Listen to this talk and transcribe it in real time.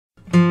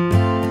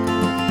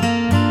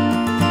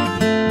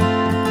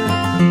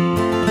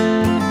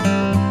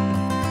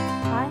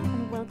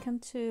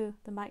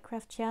the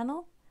Minecraft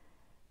channel.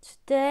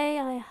 Today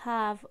I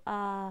have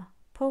a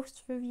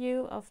post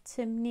review of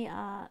Tinmi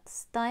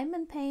Arts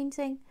diamond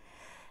painting.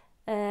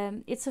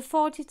 It's a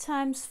 40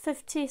 times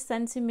 50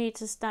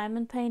 centimeters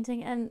diamond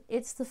painting, and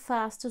it's the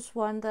fastest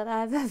one that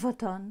I've ever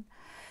done.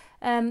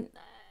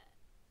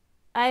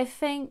 I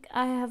think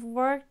I have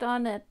worked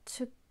on it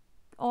to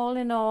all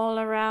in all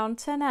around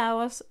 10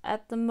 hours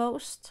at the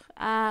most,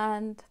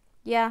 and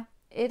yeah,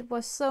 it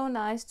was so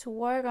nice to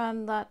work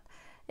on that.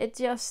 It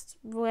just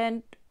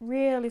went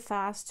really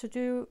fast to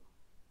do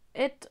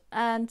it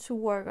and to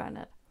work on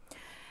it.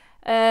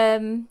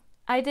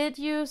 I did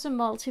use a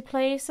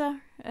multiplacer,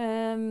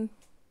 and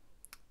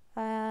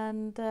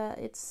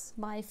it's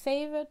my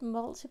favorite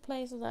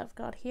multiplacer that I've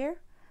got here.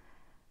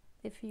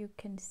 If you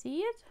can see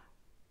it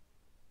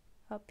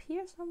up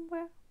here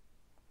somewhere.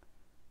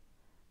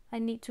 I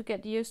need to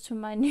get used to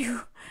my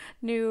new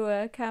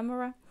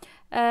camera.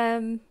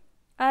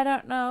 I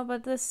don't know,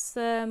 but this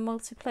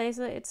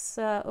multiplacer, it's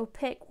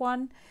opaque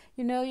one.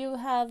 You know, you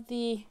have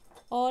the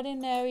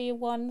ordinary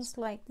ones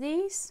like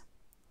these.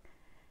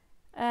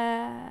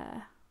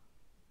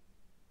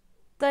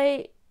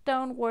 They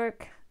don't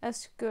work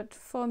as good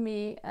for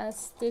me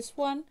as this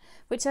one,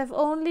 which I've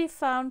only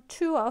found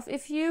 2 of.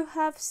 If you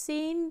have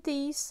seen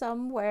these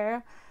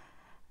somewhere,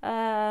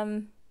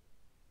 they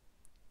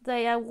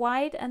are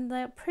white and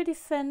they're pretty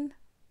thin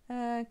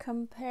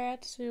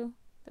compared to,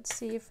 let's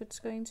see if it's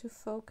going to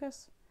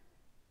focus.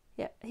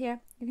 Yeah, here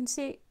you can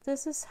see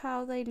this is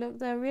how they look.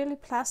 They're really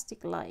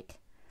plastic-like.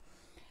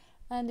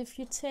 And if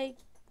you take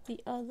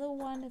the other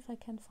one, if I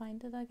can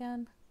find it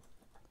again,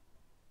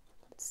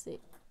 let's see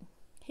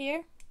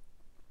here.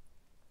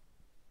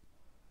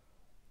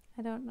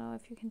 I don't know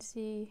if you can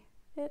see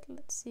it.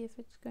 Let's see if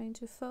it's going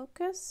to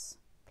focus.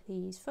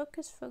 Please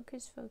focus,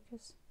 focus,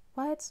 focus.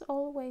 Why it's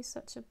always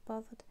such a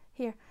bother?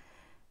 Here.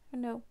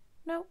 No,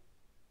 no,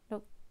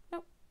 no,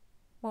 no.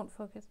 Won't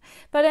focus.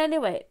 But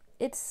anyway,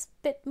 it's a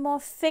bit more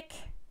thick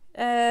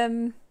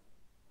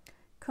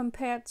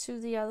compared to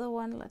the other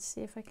one. Let's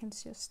see if I can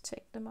just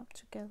take them up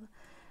together.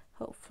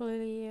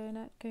 Hopefully you're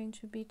not going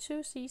to be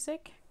too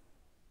seasick.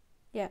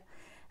 Yeah,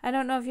 I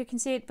don't know if you can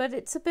see it, but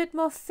it's a bit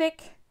more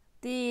thick,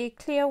 the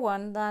clear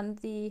one, than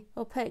the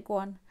opaque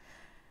one.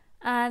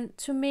 And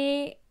to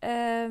me,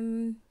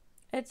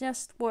 it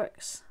just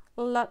works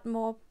a lot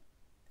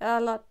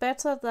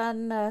better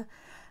than the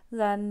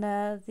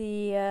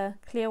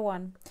clear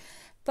one.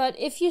 But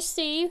if you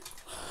see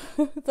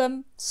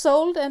them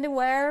sold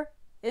anywhere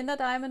in a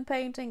diamond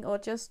painting or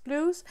just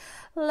loose,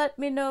 let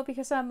me know,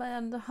 because I'm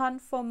on the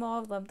hunt for more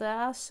of them. They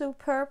are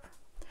superb.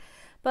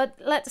 But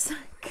let's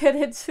get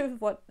into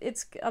what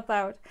it's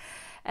about.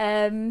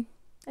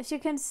 As you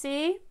can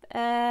see,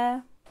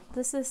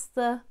 this is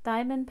the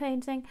diamond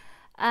painting,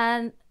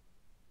 and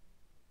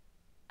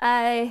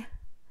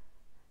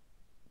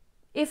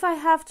if I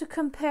have to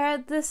compare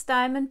this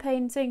diamond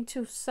painting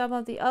to some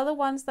of the other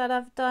ones that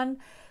I've done,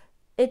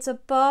 it's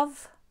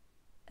above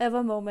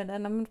Ever Moment,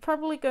 and I'm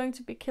probably going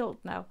to be killed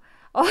now,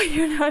 or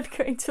you're not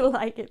going to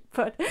like it,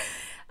 but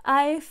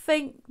I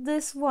think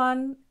this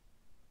one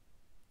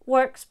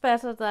works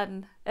better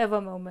than Ever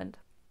Moment.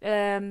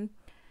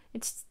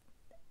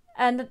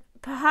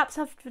 Perhaps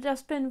I've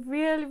just been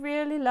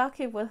really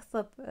lucky with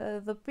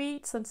the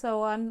beats and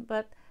so on,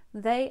 but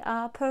they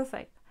are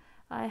perfect.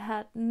 I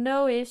had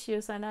no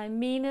issues, and I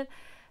mean it.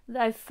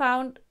 I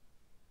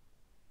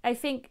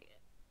think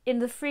in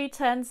the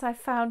 310s I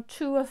found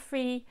 2 or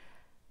 3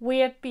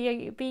 weird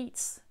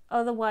beats.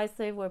 Otherwise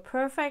they were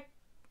perfect.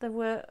 There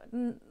were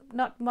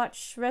not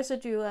much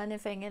residue or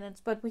anything in it,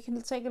 but we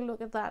can take a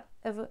look at that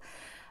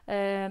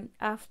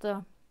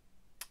after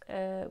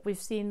we've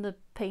seen the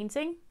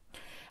painting.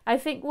 I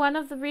think one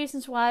of the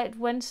reasons why it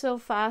went so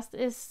fast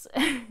is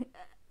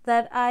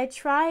that I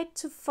tried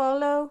to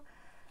follow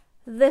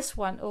this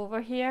one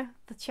over here,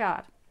 the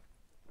chart,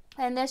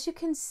 and as you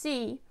can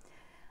see,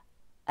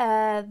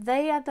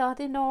 they are not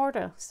in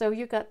order. So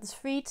you got the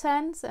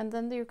 310s, and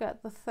then you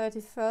got the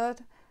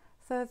 31st,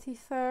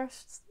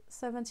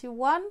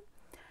 71,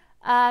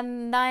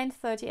 and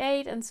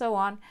 938, and so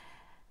on.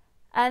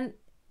 And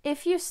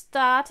if you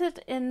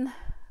started in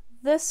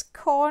this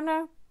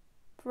corner,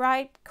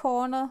 right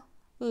corner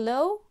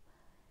low,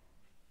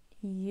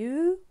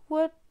 you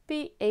would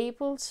be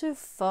able to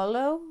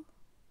follow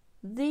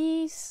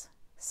these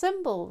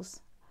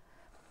symbols.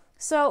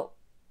 So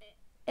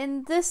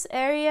in this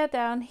area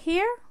down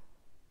here,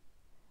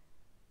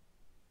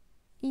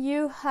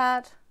 you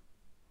had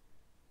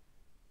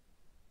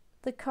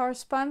the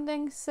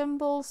corresponding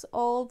symbols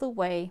all the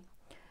way.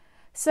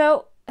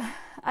 So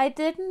I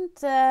didn't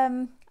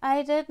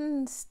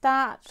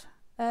start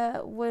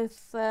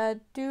with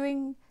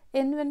doing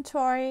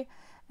inventory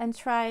and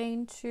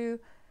trying to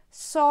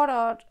sort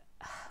out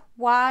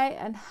why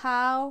and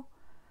how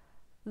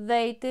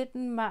they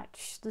didn't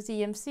match the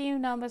DMC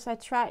numbers. I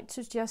tried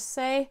to just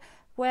say,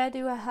 where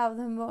do I have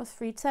the most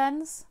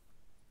 310s?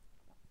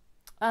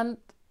 And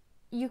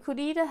you could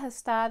either have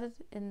started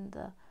in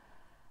the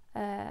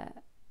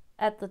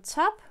at the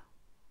top,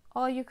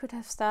 or you could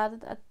have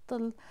started at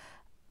the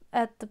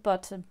at the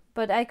bottom,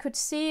 but I could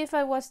see if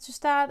I was to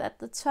start at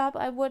the top,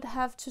 I would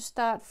have to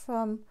start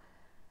from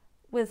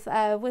with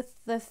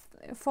the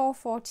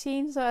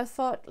 414. So I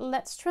thought,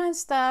 let's try and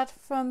start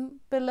from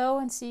below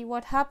and see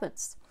what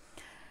happens.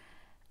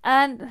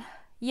 And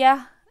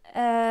yeah,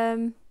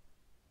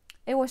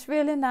 it was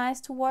really nice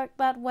to work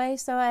that way.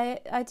 So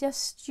I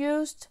just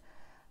used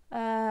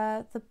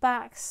the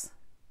backs.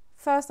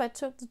 First I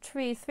took the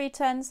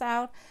 3/10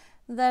 out,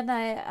 then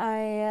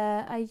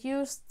I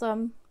used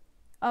them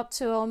up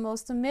to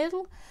almost the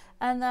middle,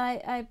 and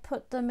I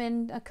put them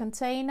in a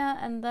container,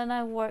 and then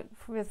I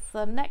worked with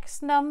the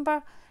next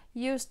number,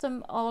 used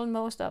them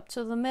almost up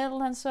to the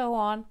middle, and so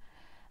on.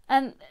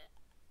 And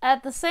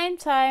at the same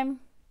time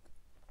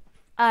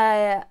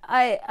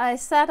I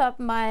set up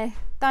my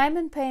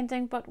diamond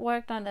painting, but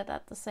worked on it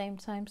at the same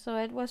time. So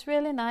it was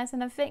really nice,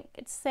 and I think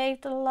it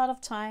saved a lot of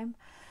time.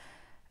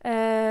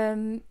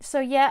 So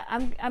yeah,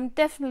 I'm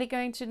definitely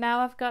going to, now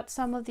I've got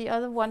some of the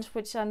other ones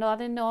which are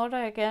not in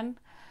order again,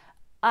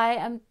 I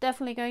am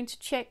definitely going to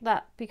check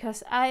that,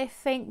 because I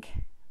think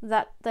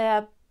that they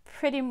are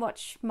pretty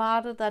much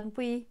smarter than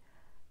we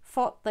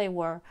thought they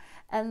were,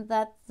 and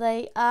that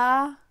there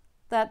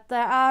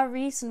are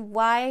reasons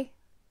why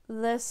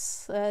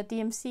this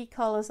DMC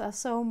colors are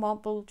so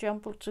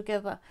mumble-jumbled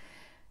together.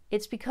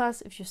 It's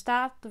because if you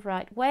start the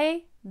right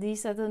way,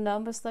 these are the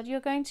numbers that you're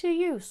going to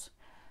use.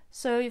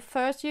 So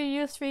first you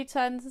use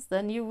 3/10,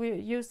 then you will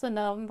use the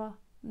number,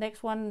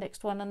 next one,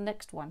 and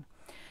next one.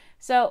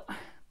 So,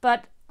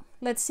 but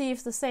let's see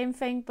if the same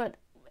thing, but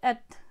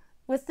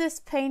with this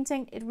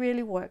painting, it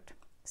really worked.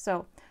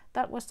 So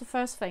that was the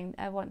first thing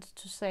I wanted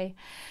to say.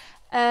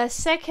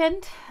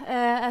 Second,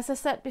 as I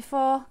said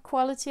before,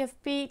 quality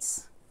of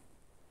beads.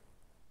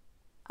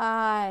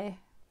 I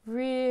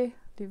really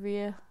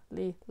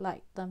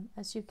like them.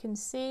 As you can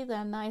see,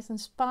 they're nice and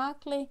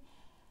sparkly.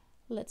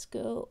 Let's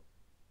go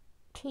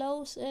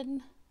close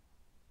in.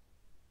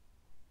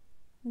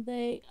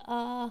 They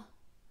are,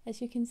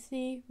 as you can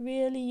see,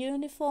 really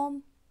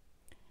uniform.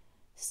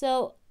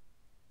 So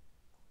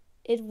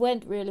it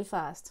went really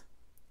fast,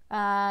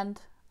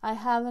 and I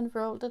haven't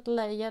rolled it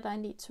yet. I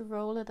need to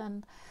roll it,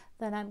 and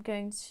then I'm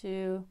going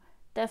to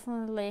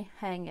definitely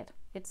hang it.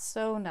 It's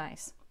so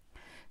nice.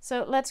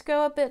 So let's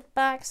go a bit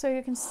back so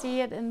you can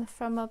see it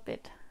from a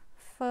bit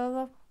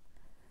further.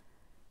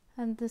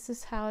 And this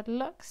is how it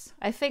looks.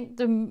 I think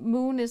the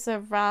moon is a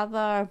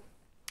rather,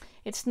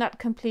 it's not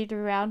completely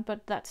round,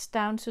 but that's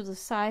down to the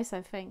size,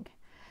 I think.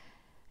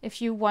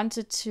 If you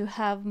wanted to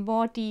have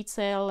more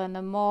detail and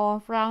a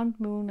more round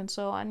moon and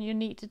so on, you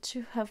needed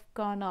to have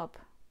gone up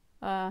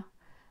a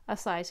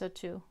size or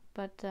two.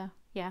 But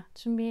yeah,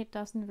 to me it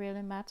doesn't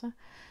really matter.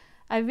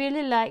 I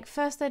really like,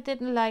 first I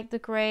didn't like the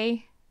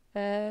gray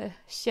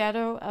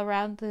shadow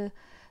around the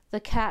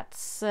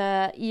cat's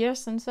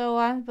ears and so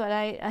on, but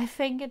I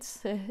think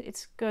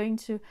it's going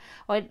to,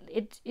 or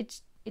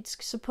it's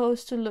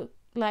supposed to look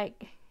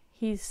like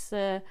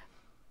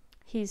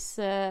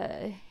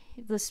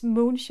this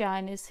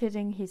moonshine is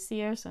hitting his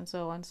ears and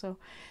so on. So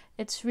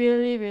it's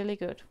really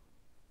good.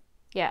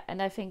 Yeah,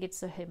 and I think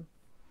it's a him.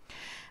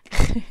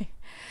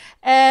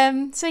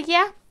 So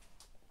yeah,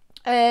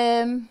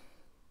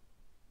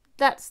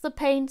 that's the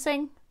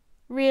painting.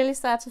 Really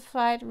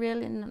satisfied,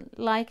 really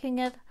liking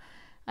it.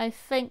 I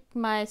think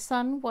my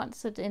son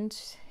wants it in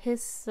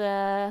his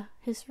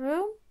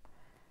room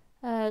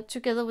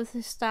together with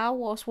his Star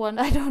Wars one.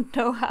 I don't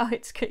know how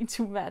it's going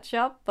to match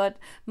up, but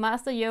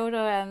Master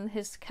Yoda and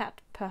his cat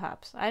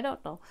perhaps. I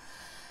don't know.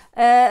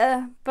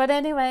 But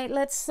anyway,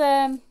 let's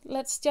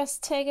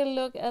just take a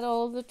look at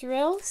all the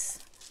drills.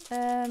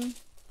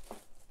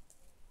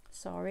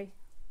 Sorry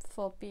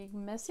for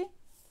being messy.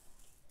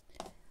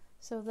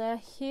 So they're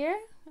here,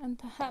 and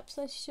perhaps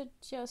I should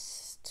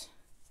just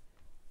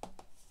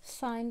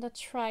find a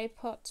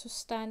tripod to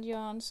stand you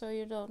on so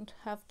you don't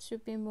have to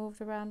be moved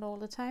around all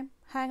the time.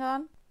 Hang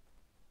on.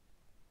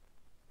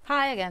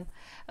 Hi again.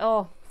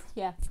 Oh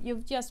yeah,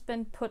 you've just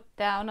been put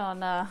down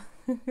on a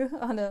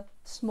on a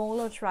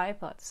smaller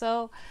tripod.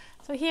 So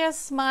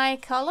here's my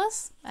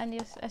colors, and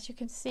as you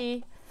can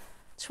see,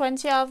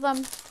 20 of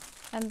them,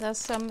 and there's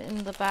some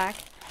in the back.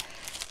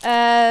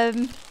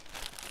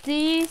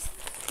 These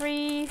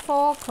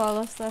 3-4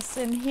 colors that's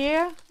in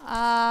here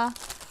are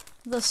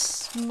the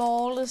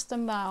smallest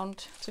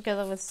amount,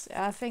 together with,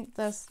 I think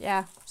there's,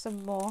 yeah,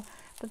 some more,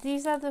 but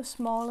these are the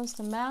smallest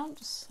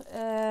amounts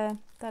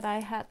that I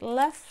had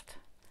left,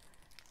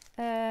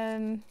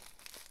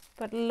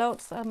 but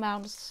loads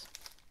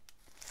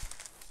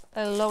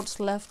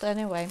left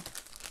anyway.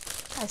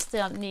 I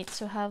still need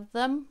to have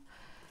them.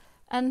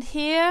 And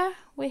here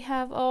we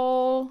have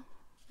all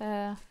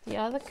the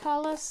other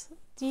colors.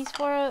 These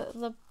were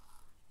the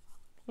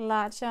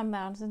larger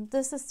amounts, and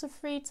this is the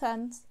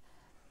 3/10.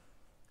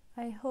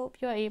 I hope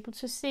you're able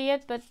to see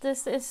it, but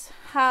this is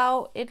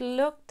how it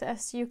looked.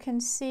 As you can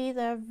see,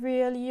 they're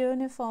real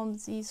uniform,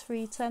 these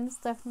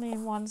 3/10. Definitely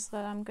ones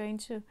that I'm going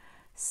to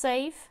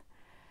save.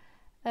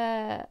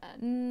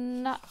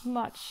 Not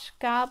much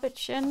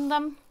garbage in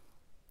them,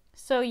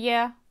 so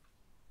yeah,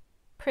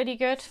 pretty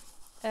good.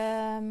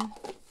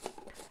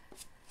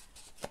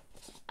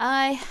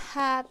 I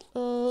had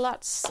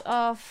lots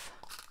of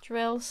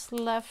drills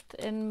left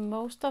in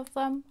most of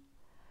them,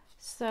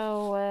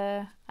 so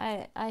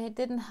I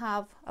didn't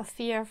have a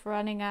fear of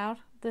running out.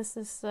 This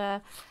is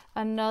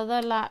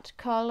another large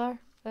color,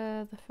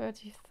 the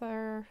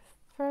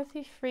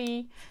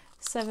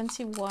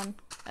 3371,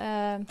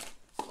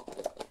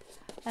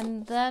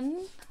 and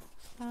then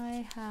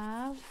I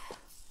have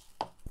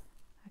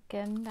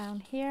again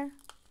down here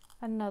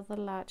another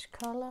large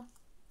color.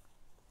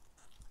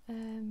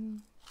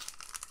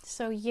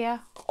 So yeah,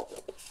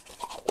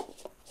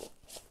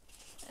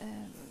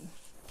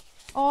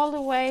 all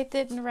the way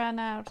didn't run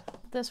out.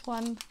 This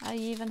one I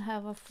even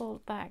have a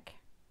full bag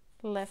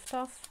left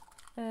of.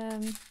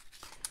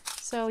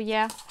 So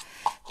yeah,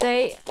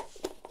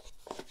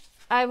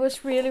 I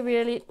was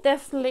really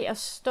definitely a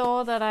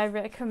store that I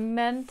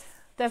recommend,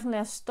 definitely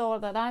a store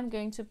that I'm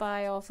going to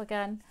buy off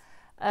again.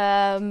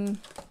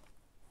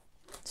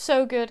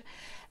 So good.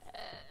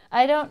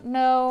 I don't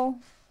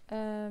know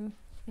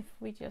if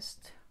we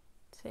just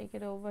take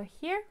it over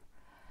here.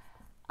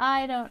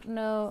 I don't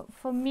know,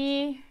 for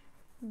me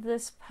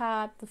this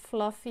part, the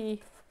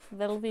fluffy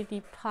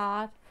velvety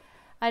part,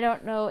 I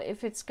don't know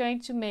if it's going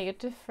to make a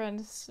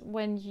difference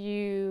when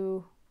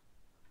you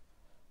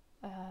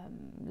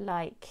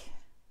like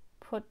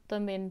put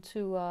them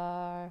into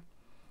a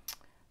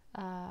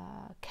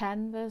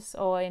canvas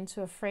or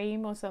into a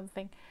frame or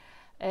something.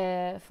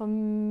 For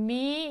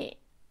me,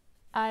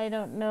 I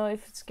don't know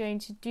if it's going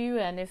to do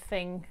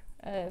anything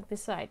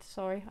besides,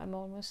 sorry, I'm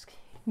almost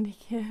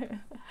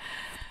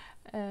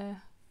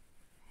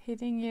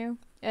hitting you.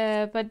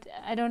 But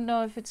I don't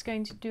know if it's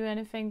going to do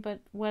anything, but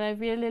what I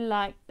really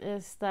liked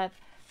is that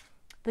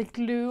the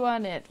glue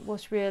on it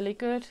was really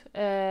good.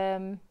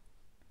 And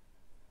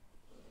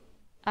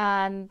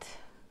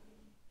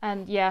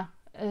yeah,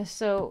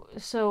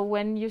 so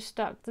when you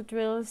stuck the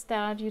drills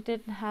down, you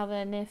didn't have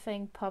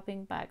anything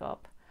popping back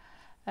up.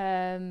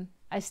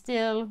 I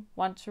still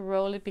want to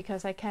roll it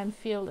because I can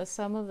feel that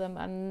some of them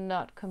are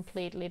not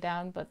completely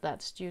down, but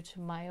that's due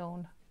to my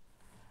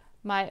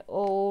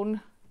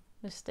own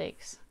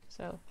mistakes.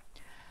 So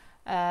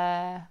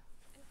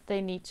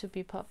they need to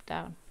be popped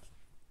down.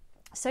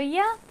 So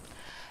yeah,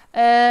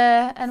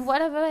 and what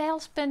have I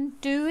else been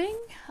doing?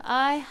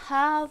 I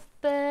have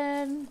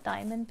been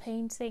diamond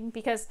painting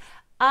because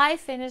I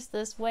finished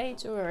this way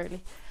too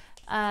early,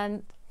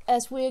 and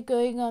as we're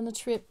going on a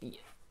trip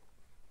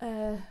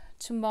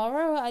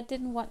tomorrow, I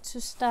didn't want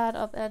to start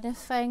up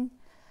anything,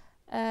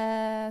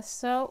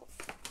 so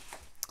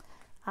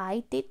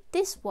I did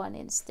this one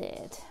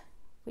instead,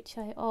 which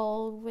I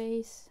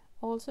always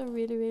also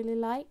really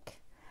like.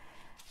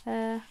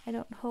 I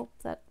don't hope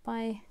that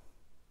my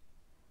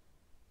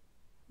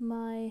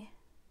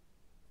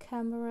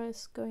camera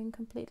is going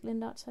completely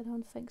nuts. I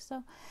don't think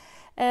so.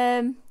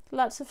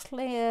 Lots of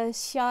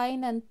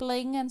shine and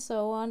bling and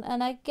so on,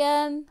 and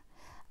again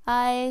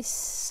I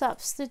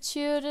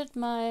substituted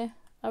my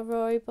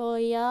Aurora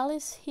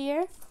Borealis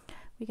here.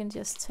 We can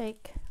just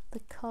take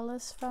the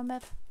colors from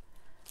it.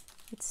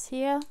 It's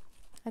here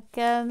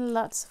again,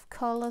 lots of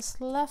colors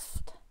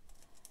left.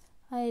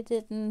 I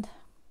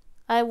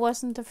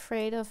wasn't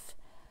afraid of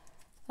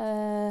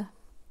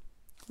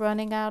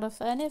running out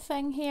of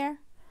anything here.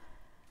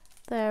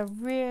 They're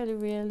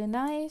really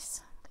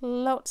nice.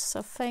 Lots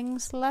of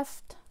things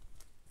left,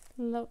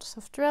 lots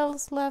of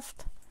drills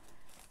left,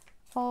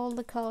 all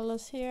the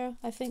colors here.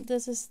 I think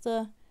this is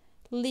the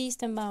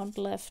least amount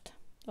left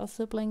of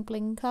the bling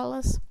bling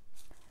colors.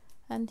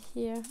 And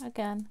here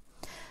again,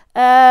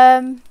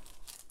 I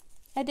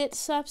did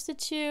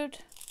substitute.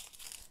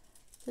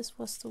 This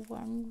was the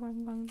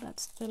wrong,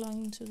 that's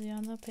belonging to the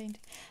other painting.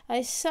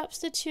 I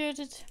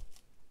substituted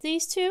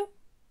these two,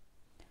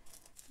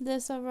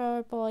 this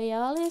Aurora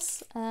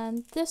Borealis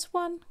and this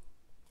one,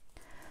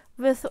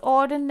 with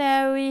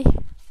ordinary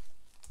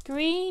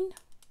green.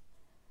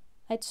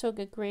 I took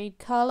a green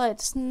color.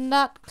 It's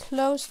not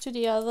close to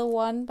the other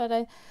one, but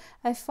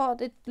I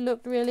thought it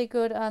looked really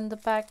good on the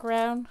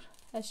background.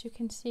 As you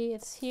can see,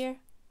 it's here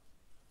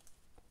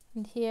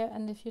and here,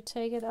 and if you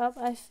take it up,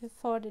 I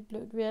thought it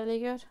looked really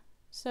good.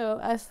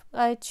 So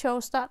I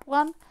chose that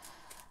one,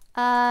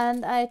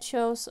 and I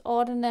chose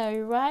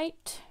ordinary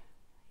white.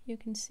 You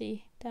can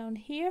see down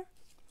here,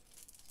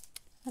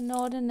 an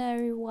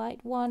ordinary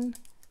white one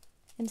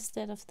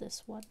instead of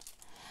this one.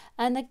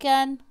 And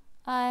again,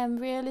 I am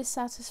really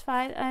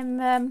satisfied.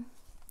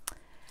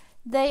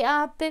 They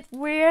are a bit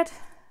weird.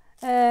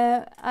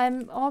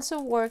 I'm also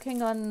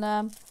working on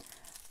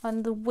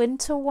the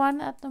winter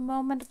one at the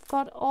moment. I've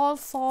got all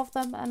 4 of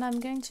them, and I'm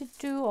going to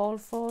do all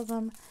 4 of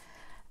them.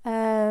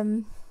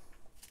 And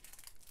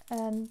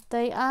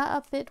they are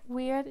a bit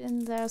weird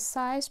in their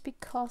size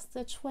because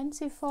they're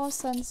 24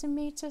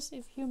 centimeters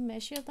if you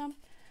measure them.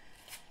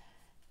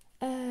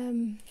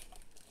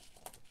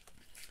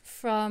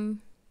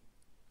 From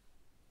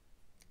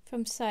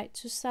side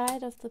to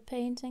side of the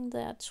painting,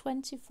 they are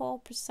 24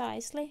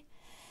 precisely.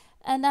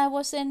 And I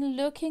was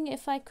looking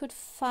if I could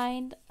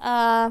find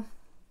a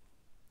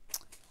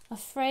a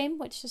frame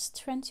which is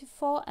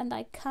 24 and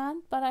I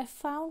can't, but I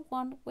found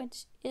one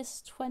which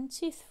is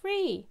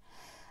 23,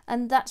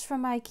 and that's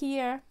from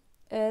IKEA.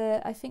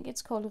 I think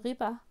it's called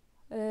Riba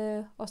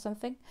or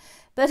something,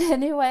 but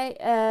anyway,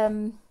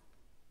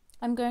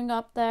 I'm going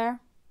up there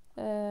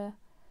and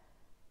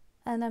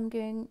I'm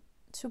going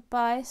to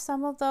buy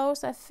some of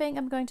those. I think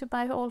I'm going to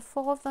buy all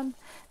 4 of them.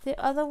 The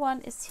other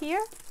one is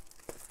here.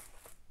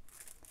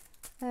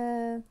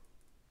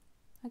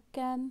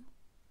 Again,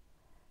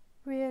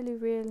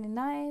 really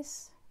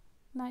nice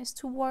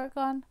to work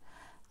on.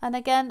 And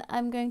again,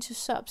 I'm going to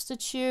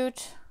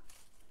substitute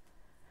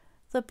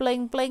the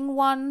bling bling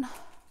one.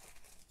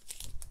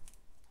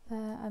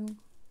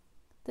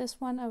 This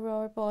one,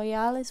 Aurora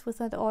Borealis, with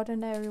an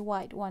ordinary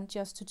white one,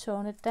 just to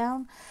tone it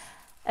down.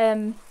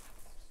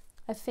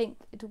 I think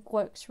it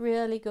works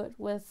really good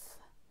with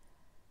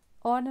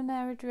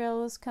ordinary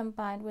drills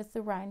combined with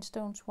the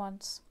rhinestones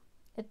ones.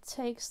 It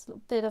takes a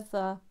bit of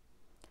the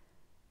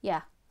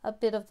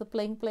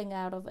bling bling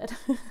out of it.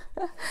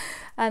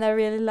 And I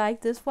really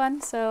like this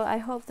one, so I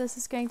hope this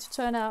is going to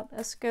turn out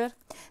as good.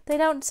 They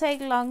don't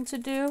take long to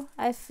do.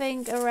 I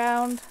think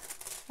around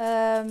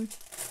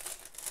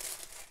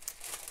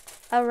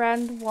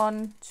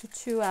 1 to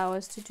 2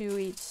 hours to do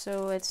each,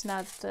 so it's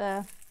not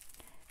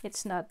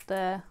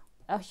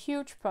a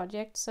huge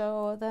project,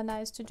 so they're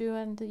nice to do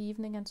in the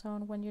evening and so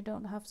on when you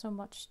don't have so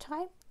much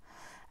time.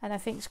 And I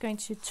think it's going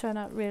to turn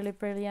out really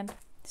brilliant.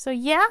 So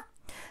yeah,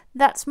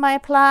 that's my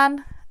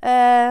plan.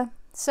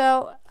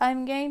 So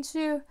I'm going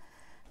to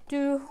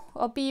do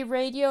or be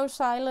radio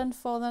silent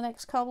for the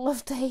next couple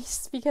of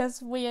days,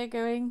 because we are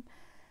going,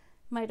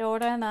 my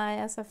daughter and I,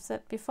 as I've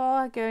said before,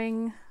 are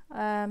going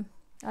on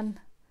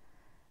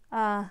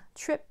a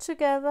trip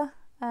together,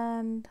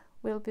 and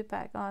we'll be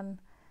back on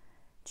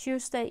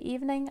Tuesday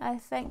evening, I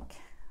think.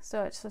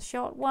 So it's a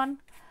short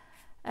one.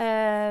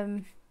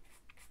 And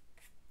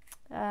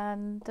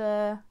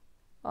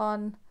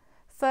on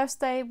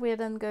Thursday we're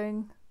then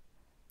going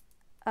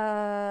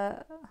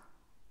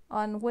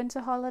on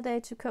winter holiday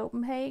to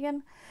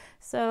Copenhagen,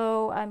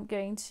 so I'm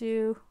going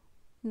to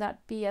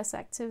not be as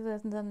active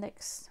in the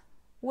next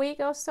week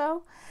or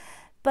so.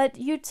 But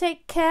you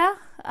take care,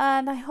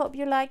 and I hope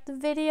you liked the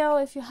video.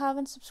 If you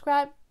haven't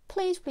subscribed,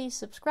 please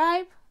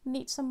subscribe.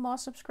 Need some more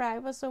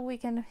subscribers so we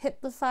can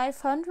hit the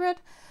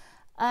 500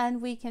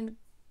 and we can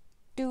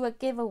do a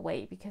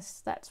giveaway,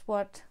 because that's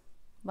what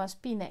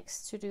must be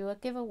next, to do a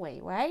giveaway,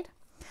 right?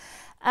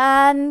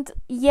 And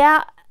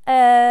yeah,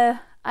 I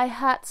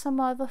had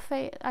some other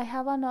thing. I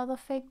have another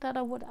thing that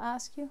I would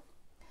ask you,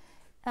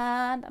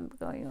 and I'm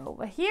going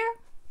over here.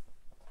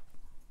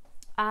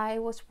 I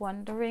was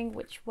wondering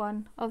which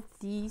one of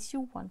these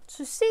you want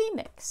to see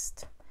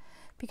next,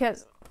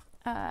 because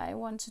I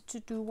wanted to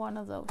do one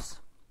of those.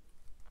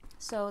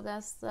 So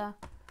there's the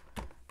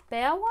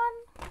bear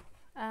one,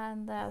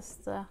 and there's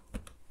the,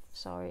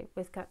 sorry,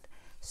 we've got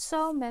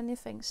so many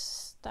things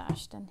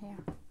stashed in here.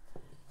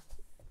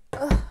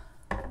 Ugh,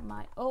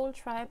 my old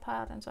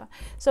tripod and so on.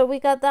 So we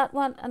got that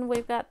one, and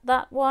we've got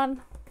that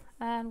one,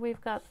 and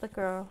we've got the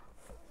girl,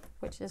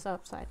 which is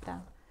upside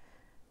down.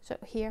 So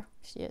here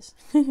she is.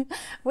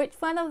 Which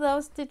one of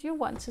those did you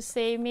want to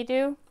see me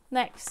do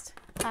next?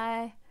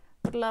 I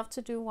would love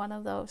to do one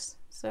of those.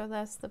 So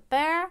there's the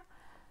bear,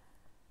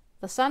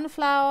 the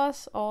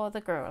sunflowers, or the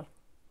girl.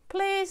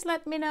 Please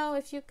let me know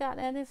if you got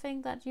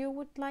anything that you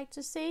would like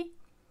to see.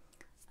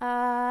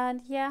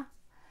 And yeah,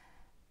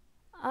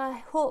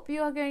 I hope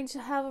you are going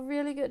to have a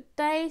really good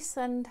days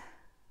and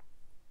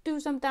do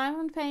some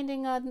diamond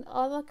painting and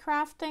other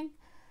crafting.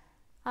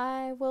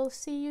 I will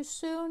see you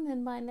soon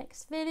in my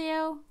next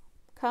video.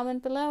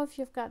 Comment below if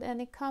you've got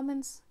any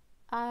comments,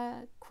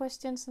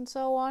 questions and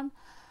so on.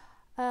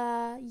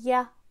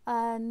 Yeah,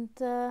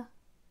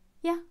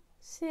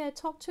 see, I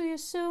talk to you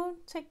soon.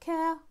 Take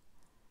care.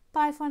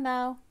 Bye for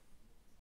now.